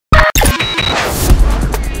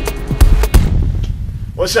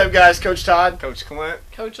What's up, guys? Coach Todd. Coach Clint.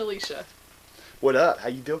 Coach Alicia. What up? How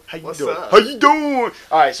you doing? How you What's doing? up? How you doing?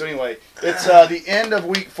 All right. So anyway, it's the end of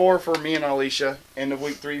week 4 for me and Alicia. End of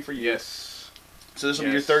week 3 for you. Yes. So this will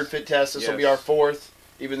be your 3rd fit test. This will be our 4th.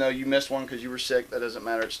 Even though you missed one because you were sick, that doesn't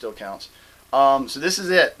matter. It still counts. So this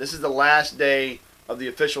is it. This is the last day of the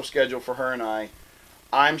official schedule for her and I.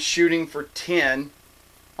 I'm shooting for 10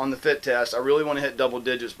 on the fit test. I really want to hit double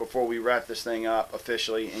digits before we wrap this thing up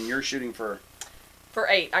officially. And you're shooting for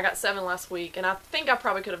 8. I got 7 last week, and I think I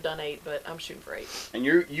probably could have done 8, but I'm shooting for 8. And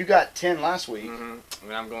you got 10 last week. I mean,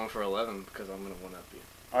 I'm going for 11 because I'm going to one up you.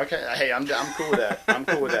 Okay, hey, I'm cool with that. I'm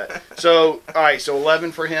cool with that. So, all right, so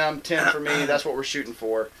 11 for him, 10 for me. That's what we're shooting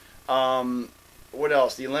for. What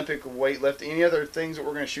else? The Olympic weightlifting. Any other things that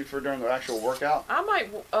we're going to shoot for during the actual workout? I might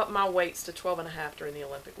up my weights to 12.5 during the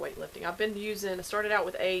Olympic weightlifting. I've been using. I started out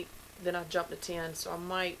with 8, then I jumped to 10, so I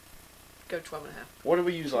might go 12.5. What did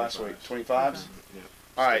we use last week? 25s. Yeah.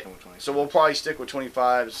 All right, so we'll probably stick with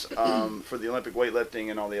 25s for the Olympic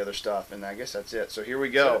weightlifting and all the other stuff, and I guess that's it. So here we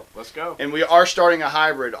go. Let's go. And we are starting a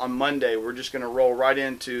hybrid on Monday. We're just going to roll right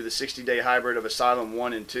into the 60-day hybrid of Asylum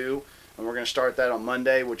 1 and 2, and we're going to start that on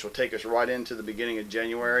Monday, which will take us right into the beginning of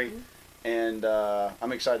January, and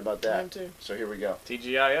I'm excited about that. I am too. So here we go.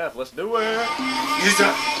 TGIF, let's do it.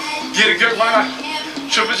 Get a good run.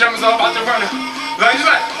 Triple jumpers all about to run. Lunge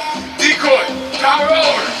left. Decoy. Power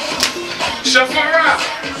over. Shuffle around.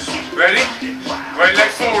 Ready? Right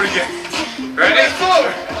leg forward again. Ready?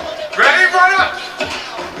 Forward. Ready? Run up.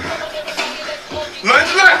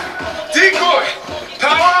 Lunge left. Decoy.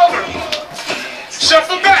 Power over.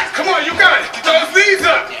 Shuffle back. Come on, you got it. Get those knees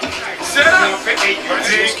up. Set up. Ready?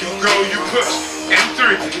 You go. You push. And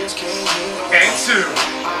 3. And 2.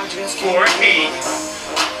 4. 8.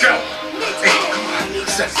 Go. 8. Come on.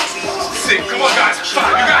 7. 6. Come on, guys. 5.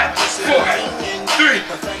 You got it. 4. 3,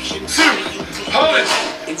 2, hold it.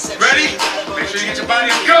 Ready? Make sure you get your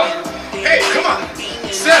body up. Go. 8, come on.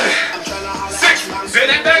 7, 6,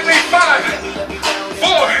 bend that back leg. 5,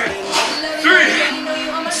 4, 3,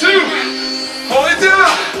 2, hold it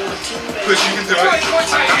down. Push, you can do it.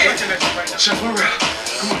 Shuffle around.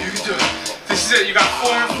 Come on, you can do it. This is it. You got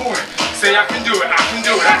 4 and 4. Say, I can do it. I can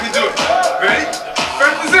do it. I can do it. Ready?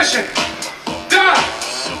 First position. Down.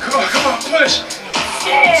 Come on, push.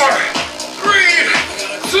 4. 3,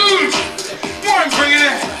 2, 1, bring it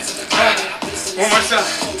in. One more time.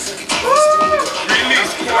 Release,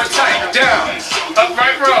 core tight, down.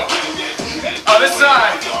 Upright row. Other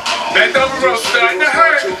side. Bend over row, starting to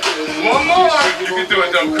hurt. One more. You can do it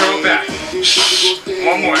though, curl back.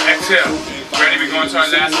 One more, exhale. Ready, we're going to our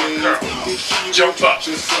last one, curl. Jump up.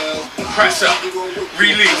 Press up.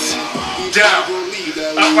 Release. Down.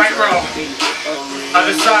 Upright row.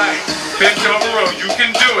 Other side. Bend over row, you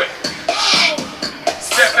can do it.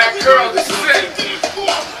 Step back curl, this is it.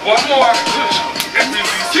 One more. And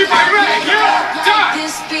release. Keep it ready. Yeah. Done.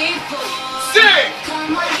 Sing.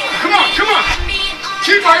 Come on.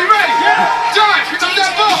 Keep are you ready? Yeah. Done. Pick up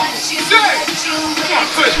that ball. Sing. Come on,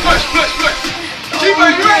 push. Keep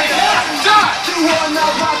are you ready? Done.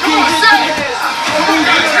 Come on, sing. Come on,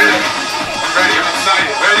 guys, hit it. I'm ready, I'm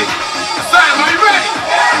excited. Ready? Asylum, are you ready?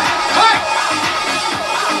 Hut.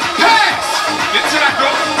 Pass. Get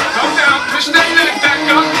tackle. Go down. Push that leg back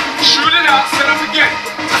up. Shoot it out. Set up again.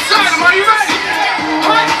 Asylum, are you ready?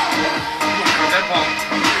 Hut. Cut that ball.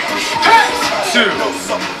 Pass. 2,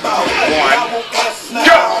 1,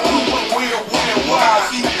 go.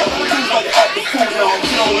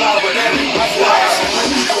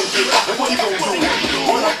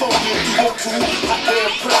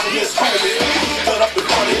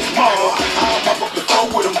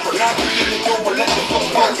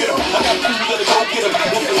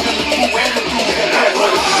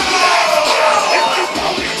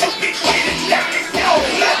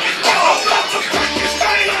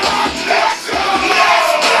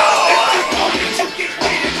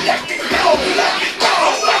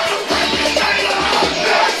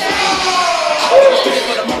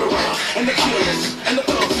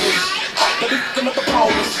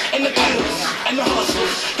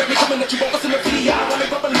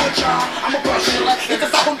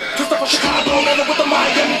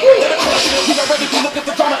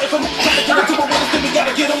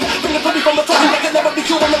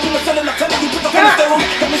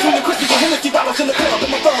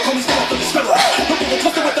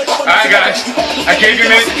 Alright guys, I gave you a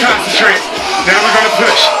minute to concentrate. Now we're gonna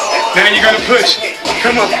push. Now you're gonna push.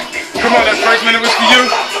 Come on, that first minute was for you.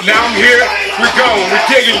 Now I'm here, we're going, we're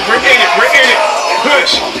digging, we're in it.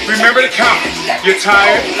 Push, remember to count. You're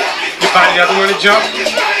tired, Your body doesn't want to jump.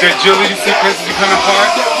 The agility sequence is becoming hard.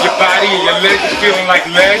 Your body and your legs is feeling like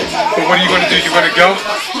lead. But what are you going to do? You're going to go.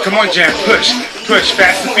 Come on, Jan. Push. Push.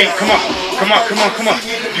 Faster feet. Come on. Come on. Come on. Come on.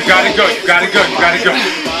 You got to go. You got to go. You got to go.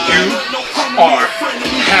 You are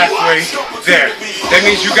halfway there. That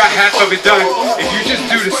means you got half of it done. If you just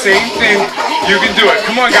do the same thing, you can do it.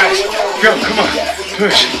 Come on, guys. Go. Come on.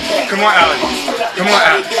 Push. Come on, Allie. Come on,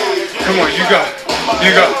 Allie. Come on. You go.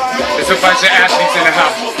 You go. There's a bunch of athletes in the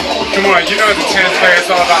house. Come on. You know as a tennis player, it's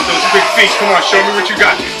all about those quick feet. Come on. Show me what you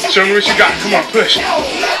got. Show me what you got. Come on. Push.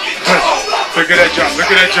 Push. Look at that jump. Look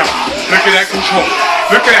at that jump. Look at that control.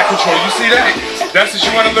 Look at that control. You see that? That's what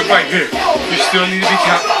you want to look like here. You still need to be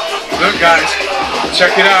counted. Look, guys.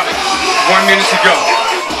 Check it out. 1 minute to go.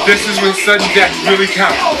 This is when sudden death really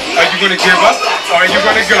counts. Are you going to give up or are you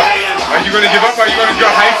going to go? Are you going to give up or are you going to go?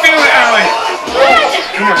 How you feeling, Allie?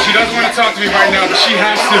 Come on, she doesn't want to talk to me right now, but she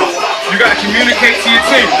has to. You got to communicate to your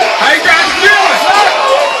team. How you guys feeling?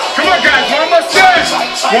 Come on, guys. One more step.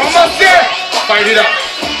 One more step. Fight it up.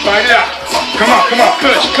 Fight it up. Come on, come on.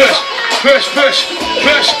 Push, push, push, push,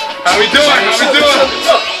 push. How we doing? How we doing?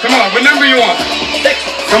 Come on, what number you on?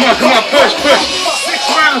 Come on, push, push.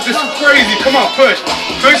 6 rounds, this is crazy. Come on, push.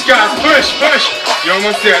 Push, guys, push, push. You're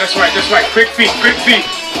almost there. That's right, that's right. Quick feet, quick feet.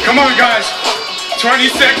 Come on, guys.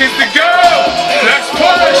 20 seconds to go. Let's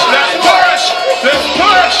push, let's push, let's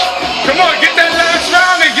push. Come on, get that last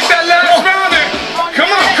round in, get that last round in.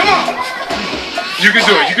 Come on, come on. You can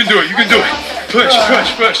do it, you can do it, you can do it. Push,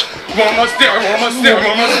 push, push. One more step, one more step,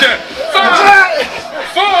 one more step. 5,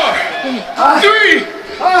 4, 3,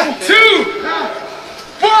 2,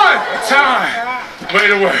 1. Time. Way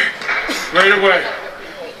to work. Way to work.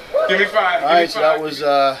 Give me 5. All right, so that was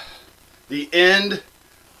the end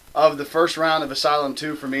of the first round of Asylum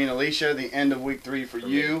 2 for me and Alicia. The end of week 3 for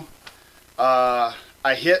you. I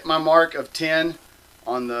hit my mark of 10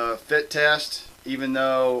 on the fit test, even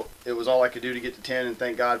though it was all I could do to get to 10, and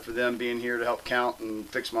thank God for them being here to help count and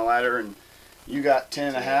fix my ladder. And you got 10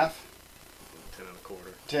 and a half? 10 and a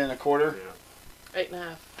quarter. 10 and a quarter? Yeah.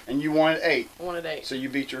 8.5. And you wanted 8. I wanted 8. So you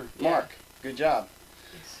beat your Yeah. mark. Good job.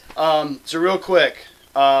 Yes. So real quick,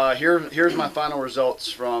 here's my final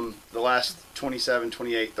results from the last 27,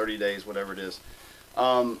 28, 30 days, whatever it is.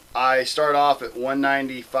 I started off at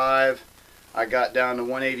 195. I got down to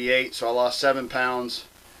 188, so I lost 7 pounds.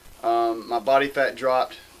 My body fat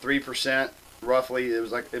dropped 3%, roughly. It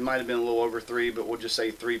was like, it might have been a little over 3, but we'll just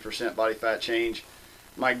say 3% body fat change.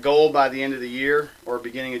 My goal by the end of the year, or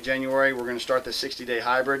beginning of January, we're going to start the 60-day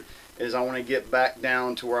hybrid, is I want to get back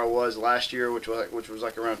down to where I was last year, which was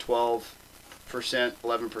like around 12%,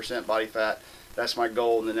 11% body fat. That's my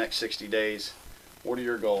goal in the next 60 days. What are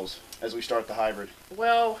your goals as we start the hybrid?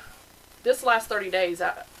 Well, this last 30 days,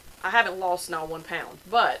 I haven't lost not 1 pound,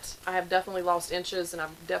 but I have definitely lost inches and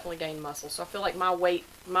I've definitely gained muscle. So I feel like my weight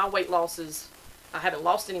loss is, I haven't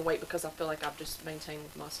lost any weight because I feel like I've just maintained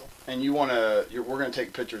muscle. And you want to, we're going to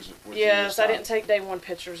take pictures with you Yes, this I time. didn't take day 1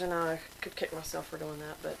 pictures and I could kick myself for doing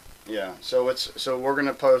that, but. Yeah, so we're going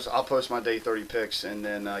to post, I'll post my day 30 pics and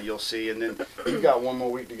then you'll see, and then you've got 1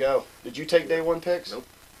 more week to go. Did you take day 1 pics? Nope.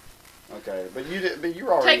 Okay, but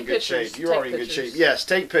you're already in good shape. You're already in good shape. Pictures. Yes,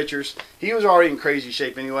 take pictures. He was already in crazy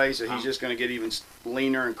shape anyway, so he's just going to get even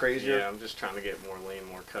leaner and crazier. Yeah, I'm just trying to get more lean,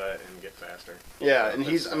 more cut, and get faster. Yeah, and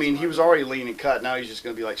he was already lean and cut. Now he's just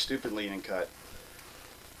going to be like stupid lean and cut.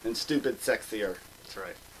 And stupid sexier. That's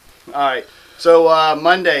right. All right, so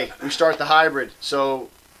Monday we start the hybrid. So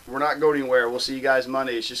we're not going anywhere. We'll see you guys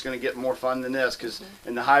Monday. It's just going to get more fun than this because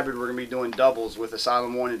in the hybrid we're going to be doing doubles with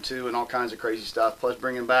Asylum 1 and 2 and all kinds of crazy stuff, plus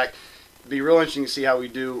bringing back. It'd be real interesting to see how we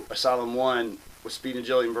do Asylum 1 with speed,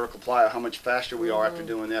 agility, and vertical plyo, how much faster we are after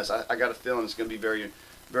doing this. I got a feeling it's going to be very,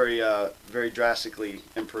 very, very drastically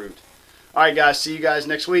improved. All right, guys. See you guys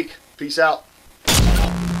next week. Peace out.